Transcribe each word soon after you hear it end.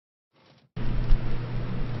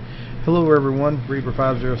Hello everyone,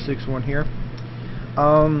 Reaver5061 here.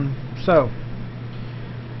 So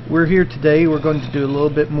we're here today. We're going to do a little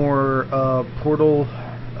bit more Portal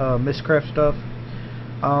Mystcraft stuff.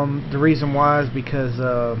 The reason why is because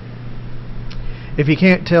if you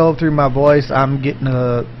can't tell through my voice, I'm getting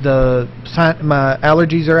my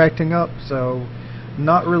allergies are acting up, so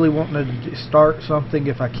not really wanting to start something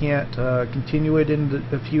if I can't continue it in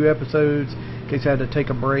a few episodes in case I had to take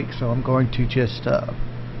a break. So I'm going to just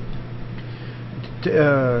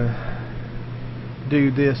do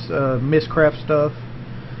this Mystcraft stuff.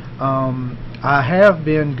 I have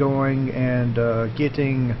been going and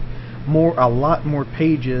getting a lot more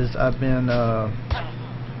pages. I've been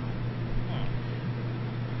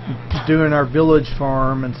doing our village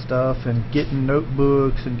farm and stuff, and getting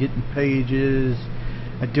notebooks and getting pages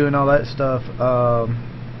and doing all that stuff.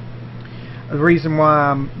 The reason why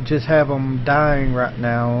I just have them dying right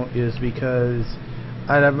now is because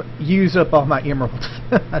I've used up all my emeralds.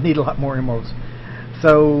 I need a lot more emeralds.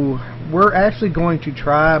 So we're actually going to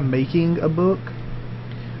try making a book.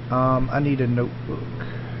 I need a notebook.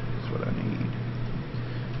 That's what I need.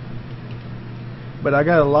 But I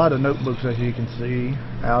got a lot of notebooks, as you can see,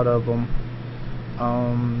 out of them.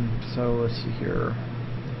 So let's see here.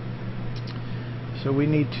 So we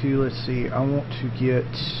need to, let's see, I'm going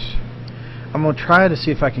to try to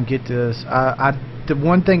see if I can get this. The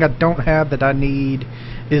one thing I don't have that I need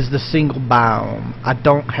is the single biome. I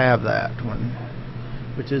don't have that one,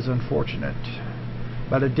 which is unfortunate.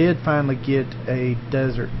 But I did finally get a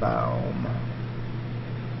desert biome.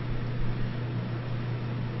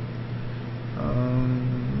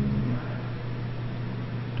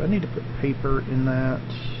 Do I need to put paper in that?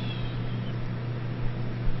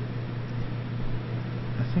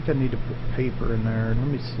 I think I need to put paper in there. Let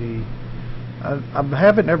me see. I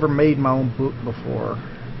haven't ever made my own book before.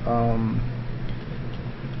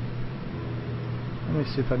 Let me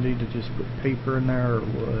see if I need to just put paper in there or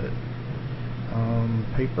what.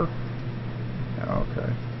 Paper? Oh,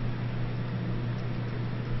 okay.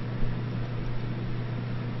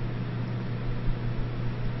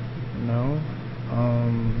 No.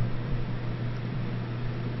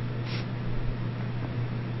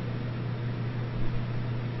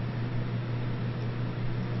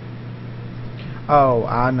 Oh,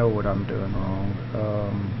 I know what I'm doing wrong.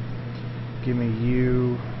 Give me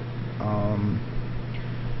you.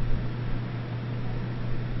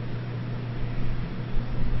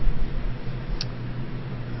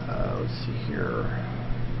 Let's see here.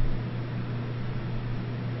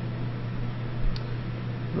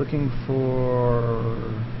 Looking for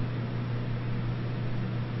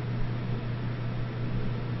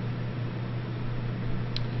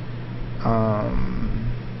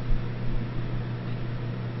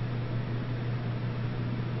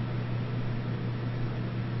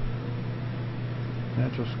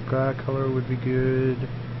natural sky color would be good.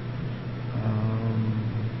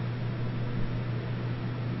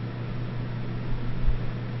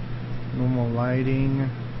 Normal lighting,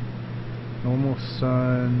 normal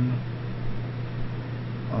sun,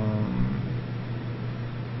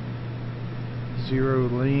 zero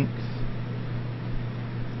length,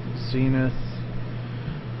 zenith.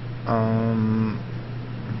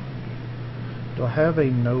 Do I have a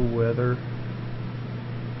no weather?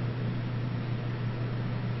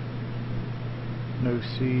 No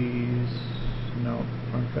seas. No.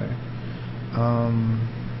 Okay.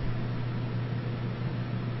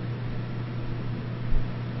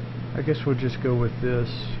 I guess we'll just go with this.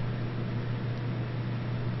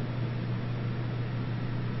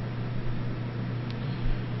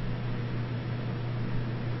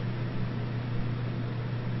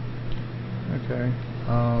 Okay.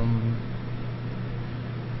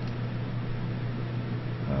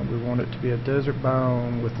 We want it to be a desert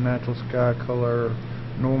biome with natural sky color,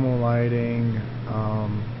 normal lighting,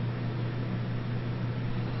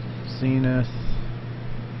 zenith,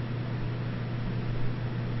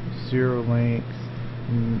 zero length,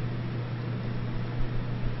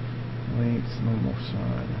 normal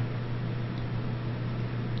sun.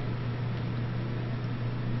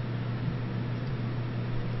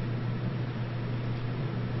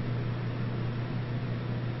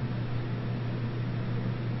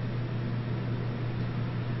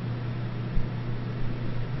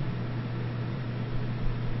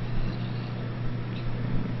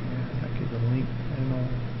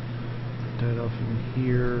 That off in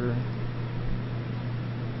here.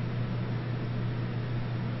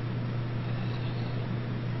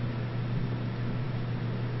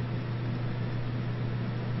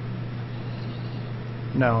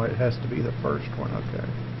 No, it has to be the first one. Okay.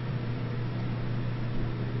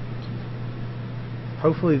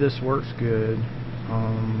 hopefully this works good.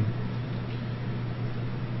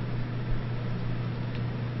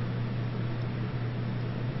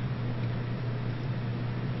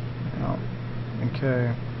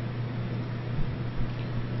 Okay.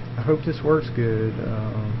 I hope this works good.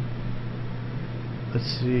 Let's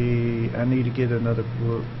see. I need to get another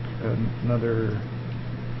book, another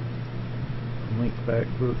link back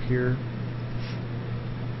book here.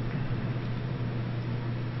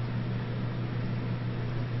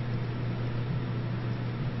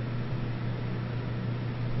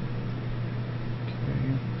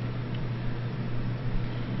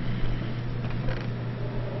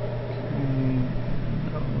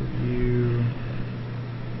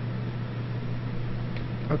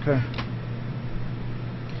 Okay.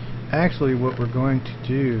 Actually, what we're going to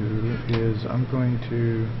do is I'm going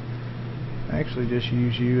to actually just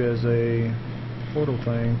use you as a portal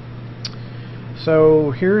thing.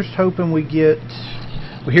 So here's hoping we get,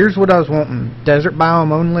 well, here's what I was wanting. Desert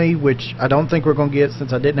biome only, which I don't think we're going to get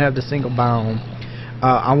since I didn't have the single biome.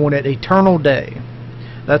 I wanted eternal day.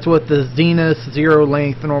 That's what the zenith, zero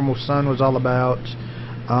length, normal sun was all about.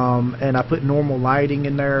 And I put normal lighting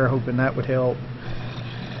in there, hoping that would help.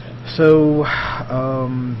 So,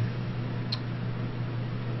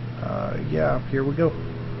 yeah, here we go.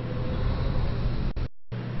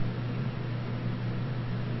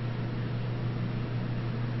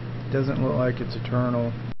 Doesn't look like it's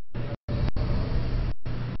eternal.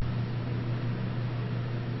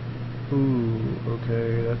 Ooh,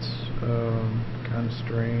 okay, that's kind of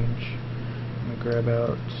strange. I'm gonna grab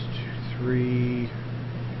out 2, 3.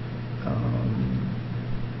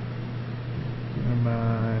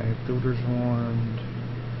 My builder's wand.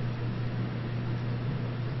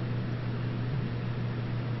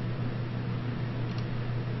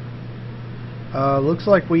 Looks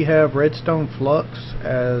like we have redstone flux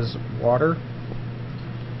as water,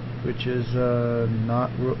 which is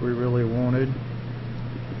not what we really wanted.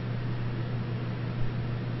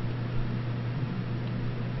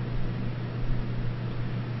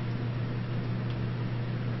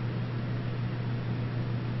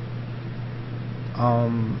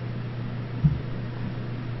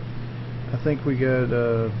 I think we got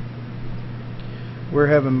we're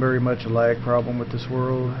having very much a lag problem with this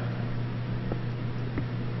world.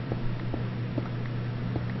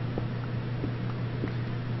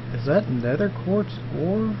 Is that nether quartz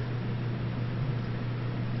ore?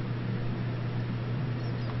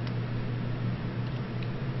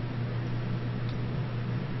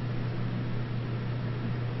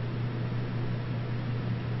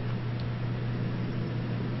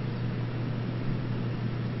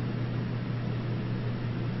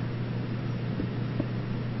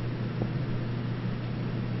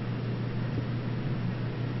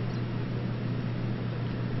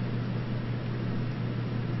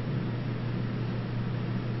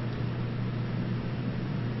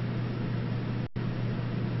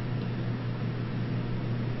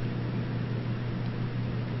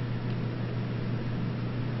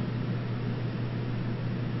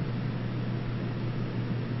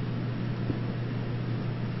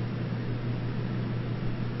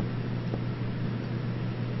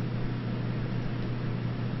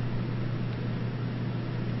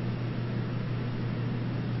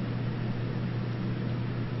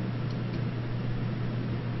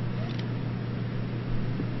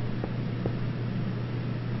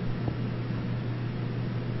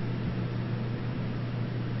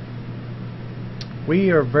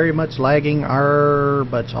 We are very much lagging our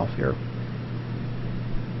butts off here.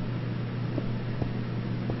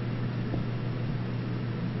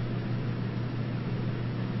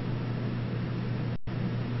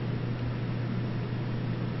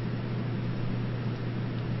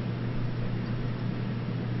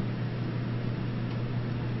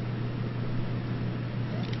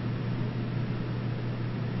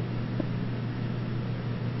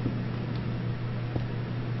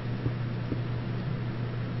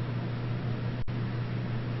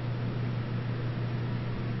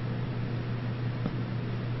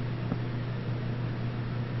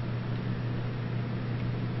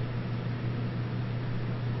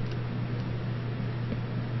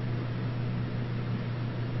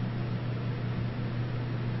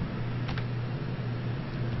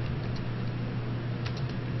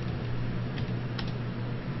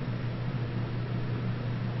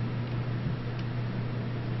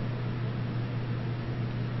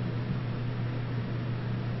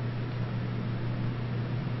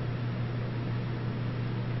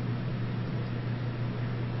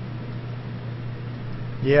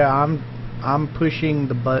 Yeah, I'm pushing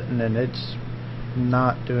the button and it's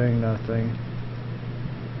not doing nothing.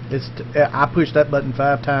 I pushed that button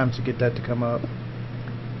 5 times to get that to come up.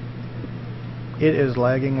 It is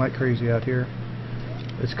lagging like crazy out here.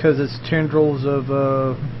 It's because it's tendrils of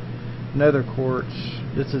nether quartz.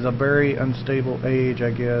 This is a very unstable age,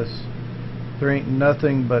 I guess. There ain't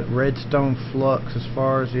nothing but redstone flux as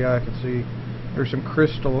far as the eye can see. There's some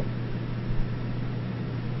crystal,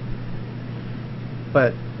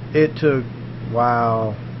 but it took,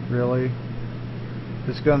 wow, really?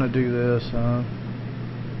 It's gonna do this, huh?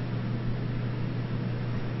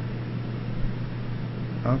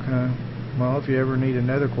 Okay, well, if you ever need a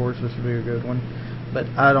nether quartz, this would be a good one, but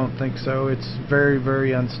I don't think so. It's very,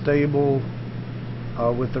 very unstable.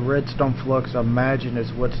 With the redstone flux, I imagine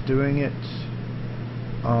is what's doing it.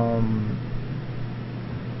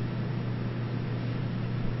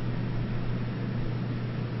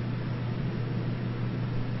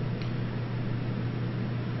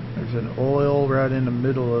 There's an oil right in the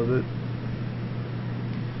middle of it.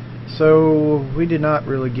 So we did not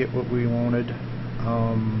really get what we wanted.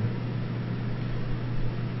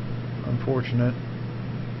 Unfortunate.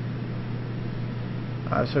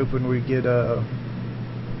 I was hoping we'd get a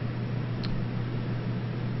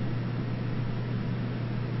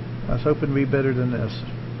I was hoping to be better than this.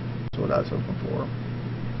 That's what I was hoping for.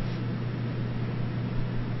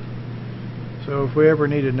 So if we ever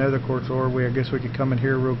need another quartz ore, I guess we could come in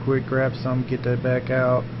here real quick, grab some, get that back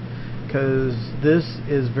out, because this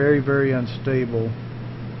is very, very unstable.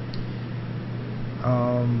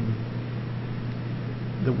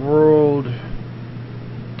 The world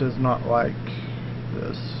does not like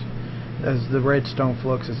this. As the redstone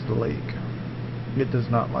flux is the leak. It does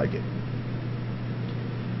not like it.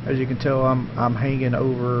 As you can tell, I'm hanging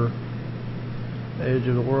over the edge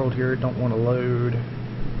of the world here. It don't want to load.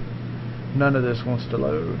 None of this wants to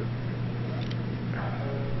load.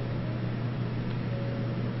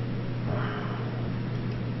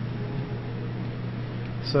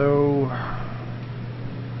 So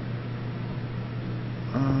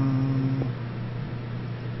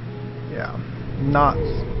yeah, not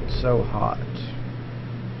so hot.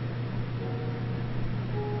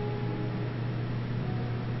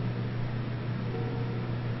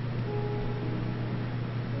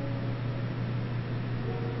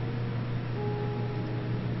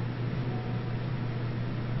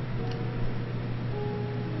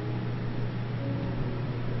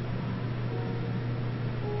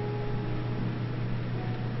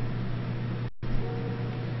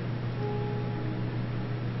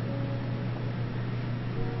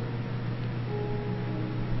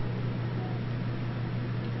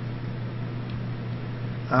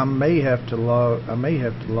 I may have to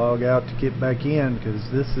log out to get back in, because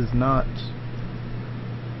this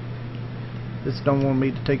don't want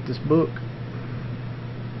me to take this book.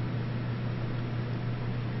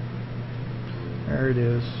 There it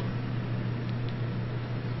is.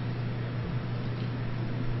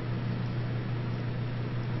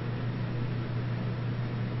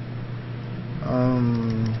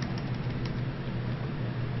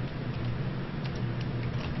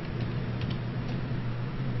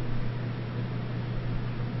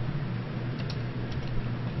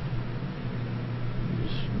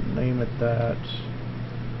 Name it that.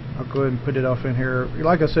 I'll go ahead and put it off in here.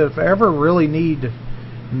 Like I said, if I ever really need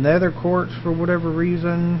nether quartz for whatever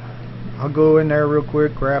reason, I'll go in there real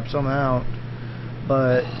quick, grab some out,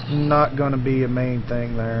 but not gonna be a main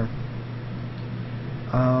thing there.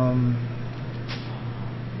 So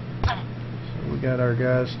we got our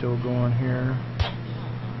guys still going here.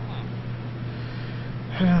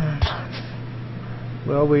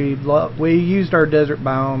 Well, we used our desert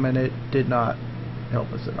biome and it did not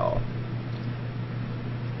help us at all.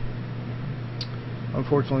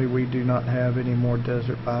 Unfortunately, we do not have any more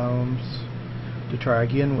desert biomes to try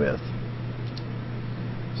again with.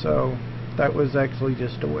 So that was actually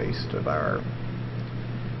just a waste of our...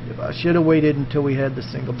 I should have waited until we had the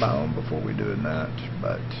single biome before we doing that,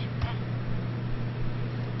 but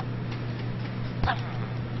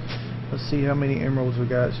let's see how many emeralds we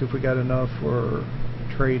got, see if we got enough for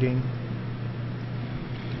trading.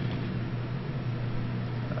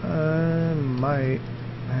 I might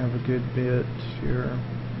have a good bit here.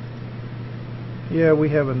 Yeah, we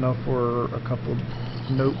have enough for a couple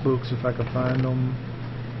notebooks if I can find them.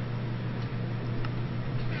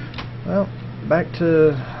 Well, back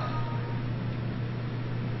to...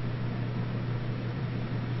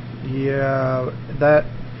 yeah,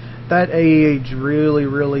 that age really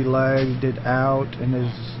lagged it out and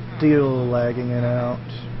is still lagging it out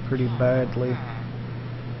pretty badly.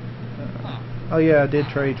 Oh yeah, I did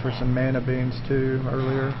trade for some mana beans too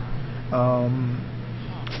earlier.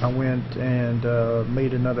 I went and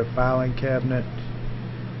made another filing cabinet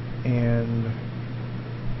and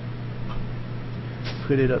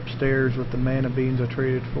put it upstairs with the mana beans I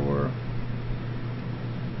traded for.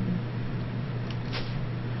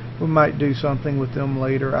 We might do something with them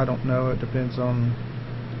later, I don't know, it depends on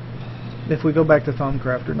if we go back to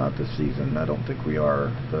Thumbcraft or not this season. I don't think we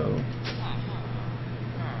are, though.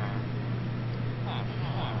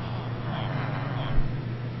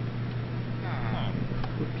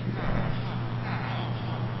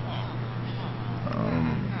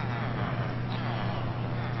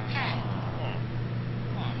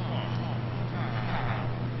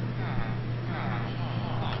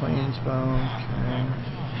 Plains bone, okay.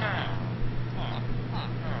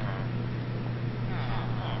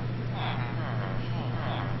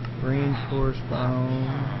 Rainforest bone.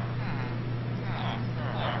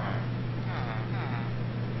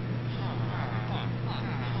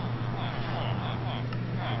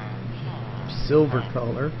 Silver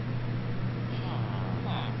color.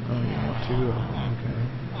 Oh, you want two of them, okay.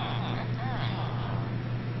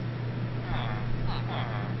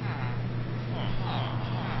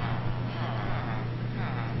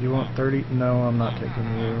 You want 30? No, I'm not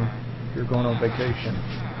taking you. You're going on vacation.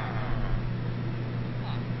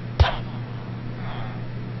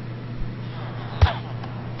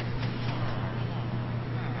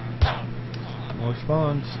 More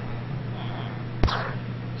spawns.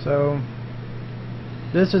 So,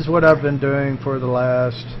 this is what I've been doing for the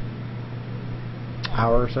last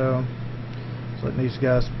hour or so. Just letting these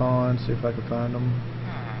guys spawn, see if I can find them.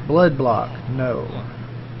 Blood block, no.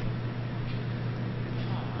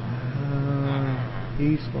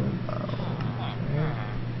 Eastland, okay.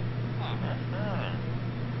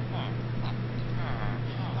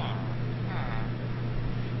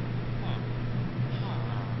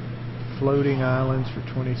 Floating islands for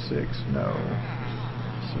 26, no.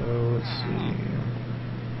 So let's see.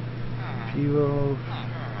 Pilo.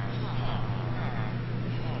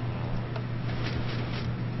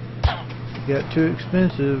 You got too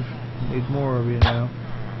expensive. Need more of you now.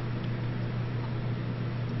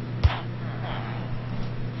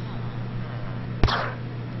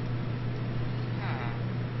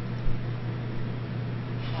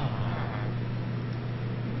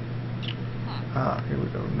 Ah, here we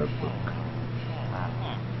go, notebook.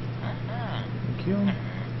 Thank you.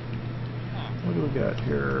 What do we got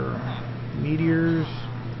here? Meteors,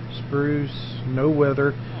 spruce, no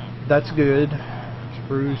weather. That's good.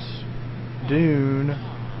 Spruce, dune,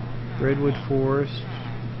 redwood forest,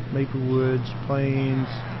 maple woods, plains,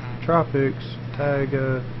 tropics,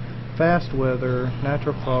 taiga, fast weather,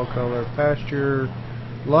 natural fall color, pasture,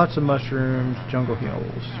 lots of mushrooms, jungle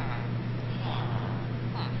hills.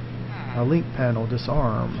 A link panel,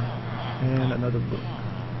 disarm, and another book.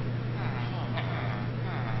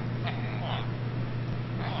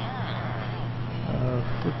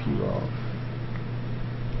 Flip you off.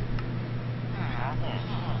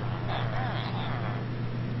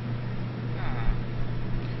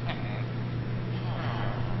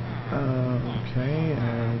 Okay,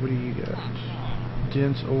 and what do you got?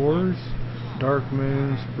 Dense ores, dark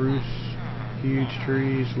moon, spruce, huge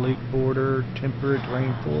trees, lake border, temperate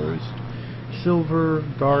rainforest, silver,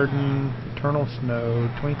 garden, eternal snow,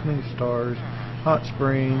 twinkling stars, hot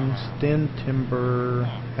springs, thin timber,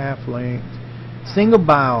 half length, single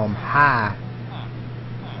biome, high.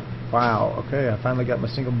 Wow, okay, I finally got my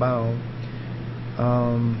single biome.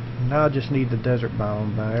 Now I just need the desert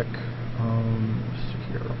biome back.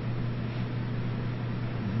 Secure.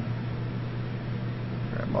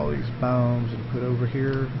 Grab all these biomes and put over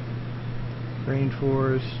here.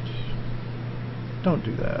 Rainforest. Don't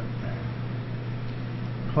do that.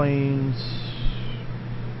 Plains.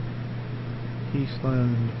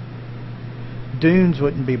 Eastland. Dunes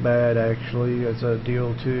wouldn't be bad actually as a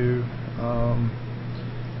deal too.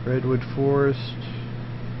 Redwood forest.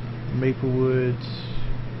 Maple woods.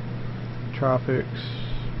 Tropics.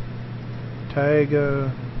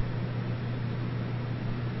 Taiga.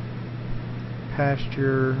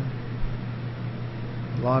 Pasture.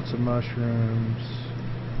 Lots of mushrooms,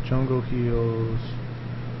 jungle hills,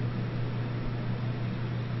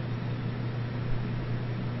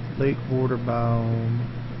 lake border biome,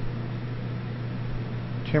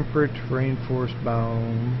 temperate rainforest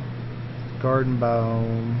biome, garden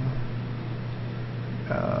biome,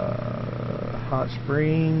 hot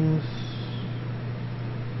springs,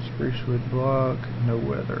 spruce wood block, no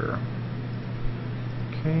weather.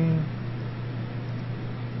 Okay.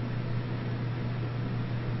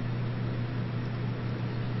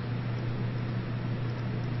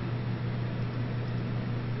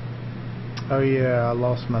 Oh yeah, I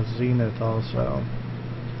lost my zenith also.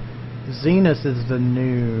 Zenith is the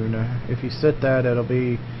noon. If you set that, it'll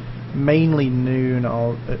be mainly noon.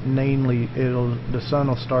 The sun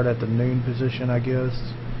will start at the noon position, I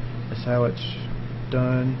guess. That's how it's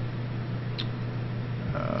done.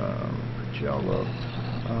 Put y'all up.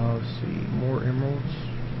 Let's see, more emeralds.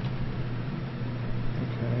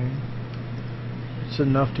 Okay, it's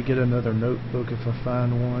enough to get another notebook if I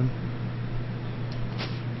find one.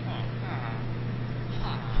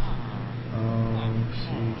 Let's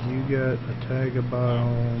see, you got a tag of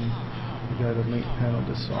biome. You got a link panel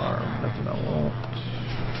disarm. Nothing I want.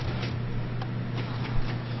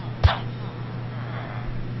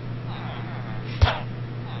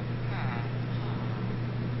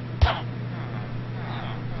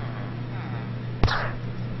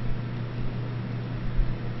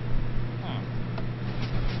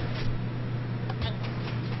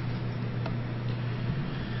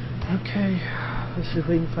 Okay, let's see if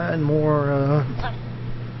we can find more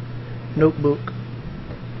notebook.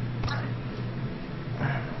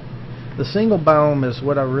 The single biome is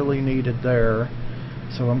what I really needed there,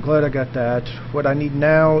 so I'm glad I got that. What I need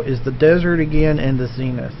now is the desert again and the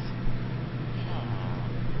zenith.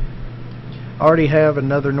 I already have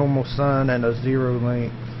another normal sun and a 0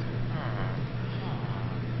 length.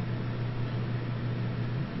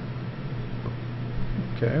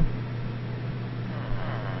 Okay.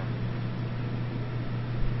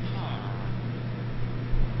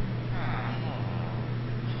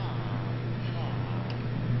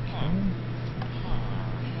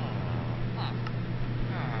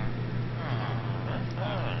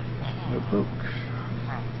 Notebook.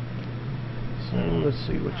 So let's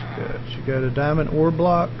see what you got. You got a diamond ore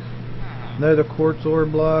block, another quartz ore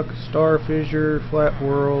block, star fissure, flat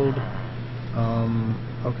world.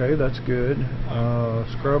 Okay, that's good.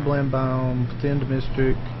 Scrubland biome, thinned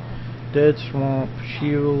mystic, dead swamp,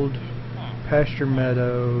 shield, pasture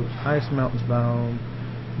meadow, ice mountains biome,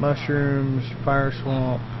 mushrooms, fire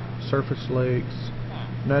swamp, surface lakes,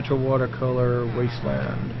 natural watercolor,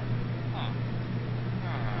 wasteland.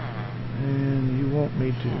 And you want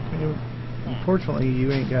me to? Unfortunately,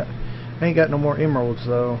 you ain't got no more emeralds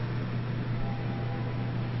though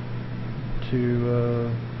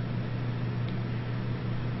to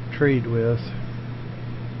trade with.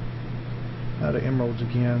 Out of emeralds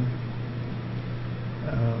again.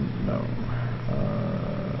 No.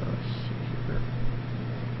 Let's see here.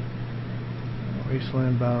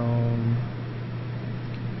 Wasteland biome,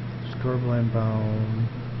 scrubland biome,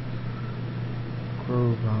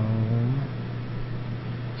 grove biome,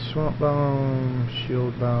 swamp biome,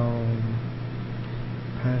 shield biome,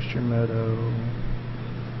 pasture meadow,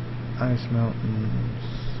 ice mountains,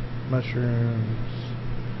 mushrooms,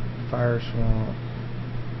 fire swamp.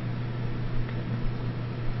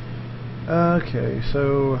 Okay,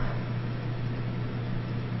 so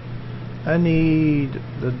I need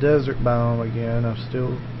the desert biome again. I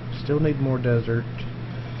still need more desert.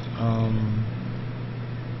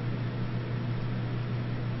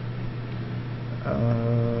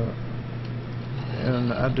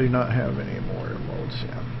 And I do not have any more emeralds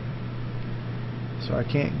yet, so I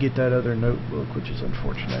can't get that other notebook, which is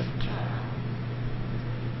unfortunate.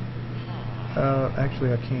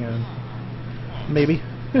 Actually I can. Maybe.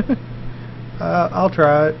 I'll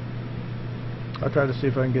try it. I'll try to see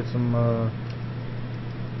if I can get some,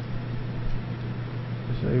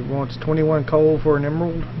 he wants 21 coal for an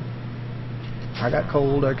emerald. I got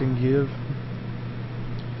coal I can give.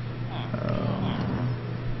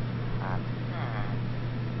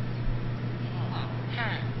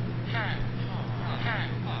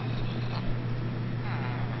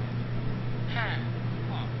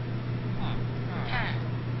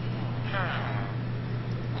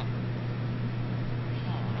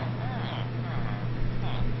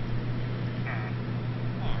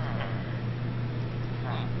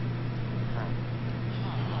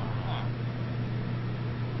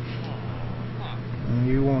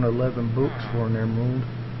 You want 11 books for an emerald.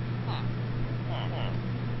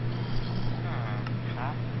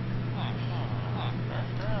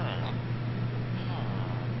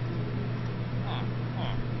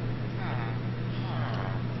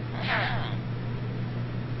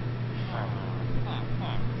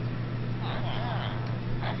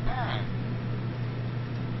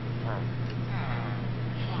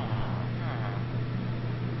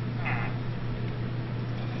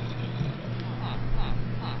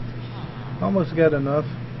 Almost got enough.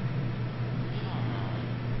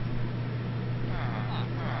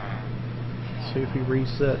 See if he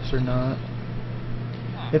resets or not.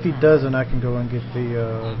 If he doesn't, I can go and get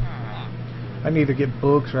the I can either get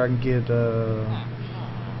books or I can get oh,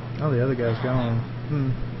 the other guy's gone.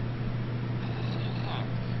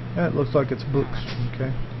 Yeah, it looks like it's books.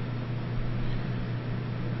 Okay.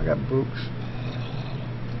 I got books.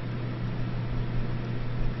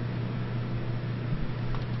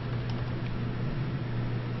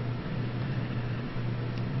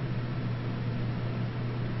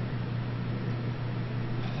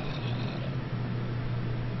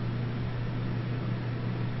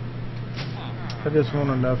 I just want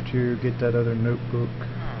enough to get that other notebook.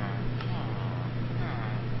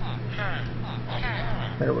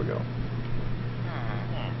 There we go.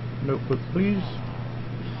 Notebook, please.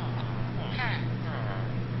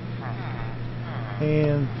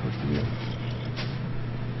 And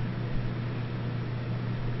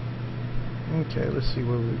okay, let's see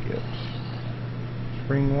what we get.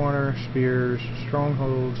 Spring water, spears,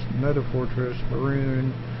 strongholds, nether fortress,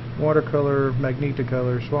 maroon, watercolor,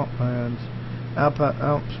 magnetocolor, swamplands,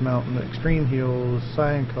 Alps mountain, extreme hills,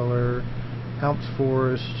 cyan color, Alps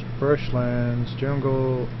forest, brushlands,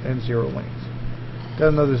 jungle, and zero length. Got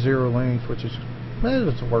another zero length, which is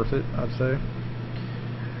it's worth it, I'd say.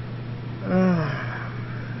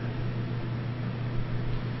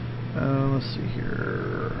 Let's see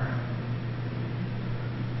here.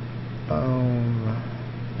 Boom.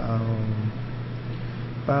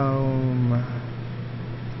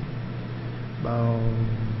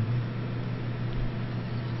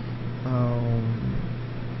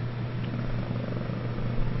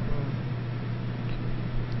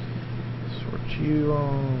 Sort you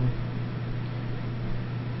on.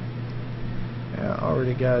 Yeah, I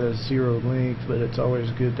already got a zero length, but it's always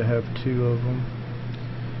good to have two of them.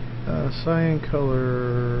 Cyan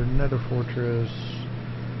color, nether fortress,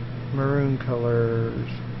 maroon colors,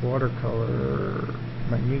 watercolor,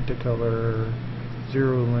 magnetocolor,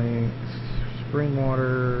 zero length, spring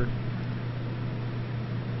water,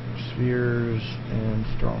 spheres, and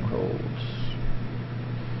strongholds.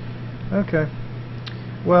 Okay,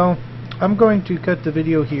 well, I'm going to cut the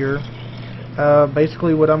video here.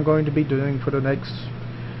 Basically what I'm going to be doing for the next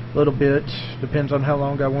little bit, depends on how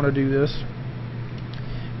long I want to do this,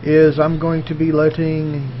 is I'm going to be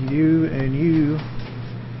letting you and you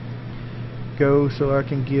go so I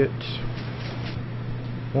can get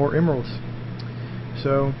more emeralds.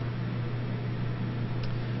 So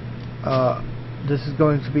this is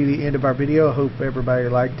going to be the end of our video. I hope everybody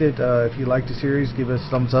liked it. If you liked the series, give us a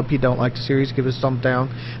thumbs up. If you don't like the series, give us a thumbs down.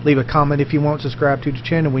 Leave a comment if you want. Subscribe to the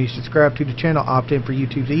channel. When you subscribe to the channel, opt in for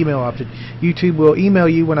YouTube's email option. YouTube will email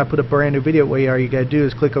you when I put a brand new video. All you gotta do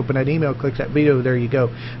is click open that email, click that video, there you go.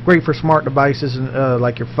 Great for smart devices and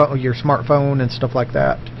like your smartphone and stuff like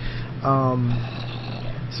that.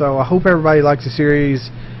 So I hope everybody likes the series.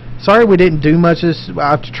 Sorry we didn't do much of this.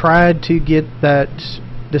 I've tried to get that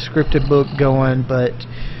descriptive book going, but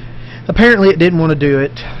apparently it didn't want to do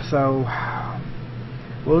it, so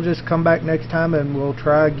we'll just come back next time and we'll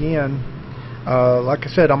try again. Like I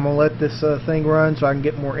said, I'm gonna let this thing run so I can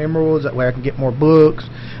get more emeralds. That way I can get more books,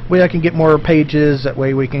 that way I can get more pages, that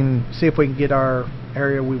way we can see if we can get our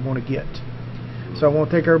area we want to get. So I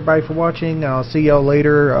want to thank everybody for watching. I'll see y'all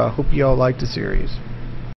later. Hope y'all like the series.